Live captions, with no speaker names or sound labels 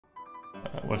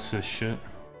What's this shit?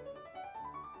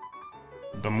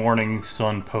 The Morning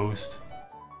Sun Post.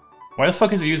 Why the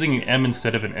fuck is it using an M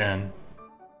instead of an N?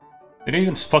 They didn't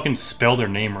even fucking spell their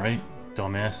name right,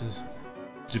 dumbasses.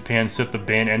 Japan set the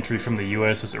ban entry from the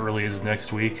US as early as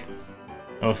next week.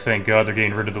 Oh, thank God they're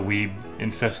getting rid of the weeb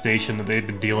infestation that they've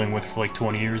been dealing with for like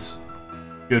 20 years.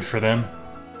 Good for them.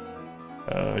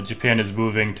 Japan is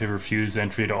moving to refuse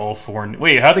entry to all foreign...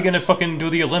 Wait, how are they gonna fucking do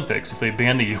the Olympics if they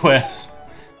ban the US?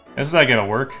 That's not gonna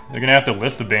work. They're gonna have to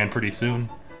lift the ban pretty soon.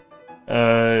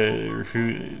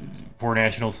 Foreign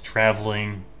nationals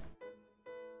traveling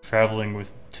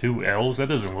with 2 L's? That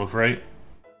doesn't look right.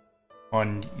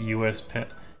 On US pen...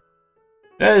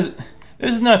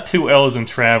 There's not 2 L's in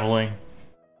traveling.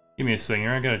 Give me a second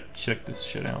here, I gotta check this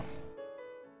shit out.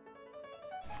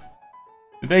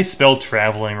 Did they spell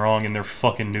traveling wrong in their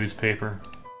fucking newspaper?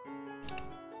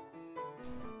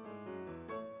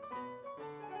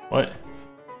 What?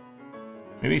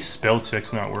 Maybe spell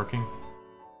check's not working.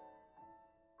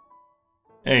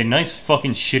 Hey, nice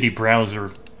fucking shitty browser,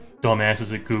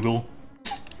 dumbasses at Google.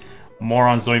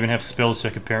 Morons don't even have spell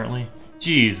check apparently.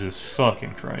 Jesus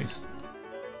fucking Christ.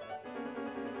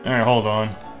 Alright, hold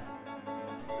on.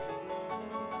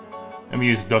 Let me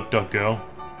use DuckDuckGo.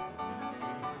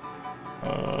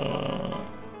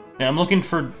 Yeah, I'm looking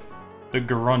for the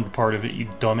Garund part of it, you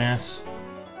dumbass.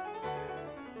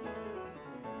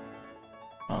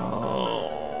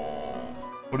 Oh.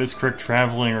 What is correct?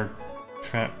 Traveling or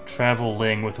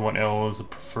traveling with 1 L is the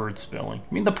preferred spelling.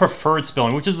 I mean the preferred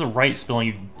spelling, which is the right spelling,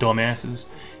 you dumbasses.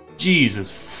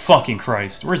 Jesus fucking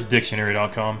Christ. Where's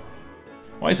dictionary.com?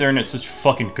 Why is the internet such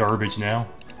fucking garbage now?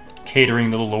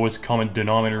 Catering to the lowest common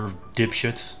denominator of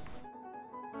dipshits.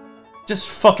 Just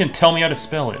fucking tell me how to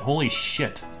spell it. Holy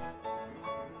shit.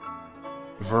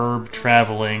 Verb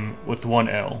traveling with 1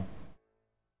 L.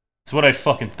 That's what I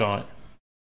fucking thought.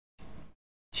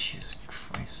 Jesus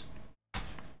Christ.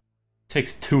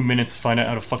 Takes 2 minutes to find out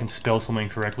how to fucking spell something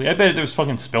correctly. I bet there's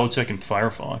fucking spell check in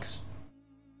Firefox.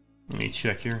 Let me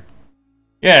check here.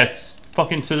 Yeah, it's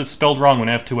fucking says it's spelled wrong when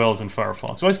I have 2 L's in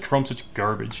Firefox. Why is Chrome such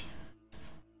garbage?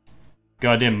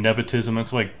 Goddamn nepotism,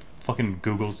 that's why fucking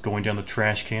Google's going down the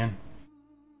trash can.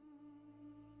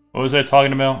 What was I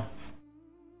talking about?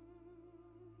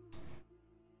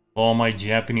 Oh, my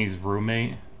Japanese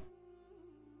roommate.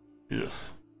 Ugh,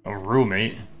 a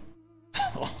roommate?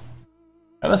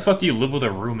 How the fuck do you live with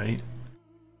a roommate?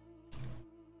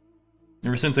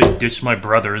 Ever since I ditched my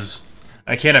brothers,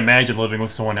 I can't imagine living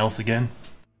with someone else again.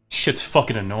 Shit's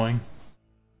fucking annoying.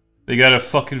 They gotta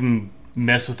fucking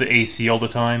mess with the AC all the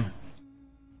time.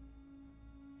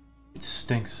 It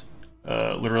stinks.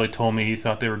 Literally told me he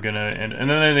thought they were gonna end, and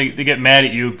then they get mad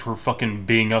at you for fucking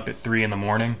being up at 3 in the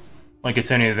morning. Like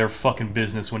it's any of their fucking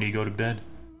business when you go to bed.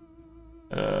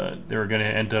 They were gonna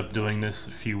end up doing this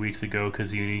a few weeks ago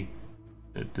because yeah,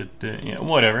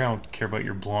 whatever, I don't care about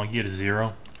your blog. You get a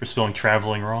 0 for spelling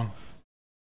traveling wrong.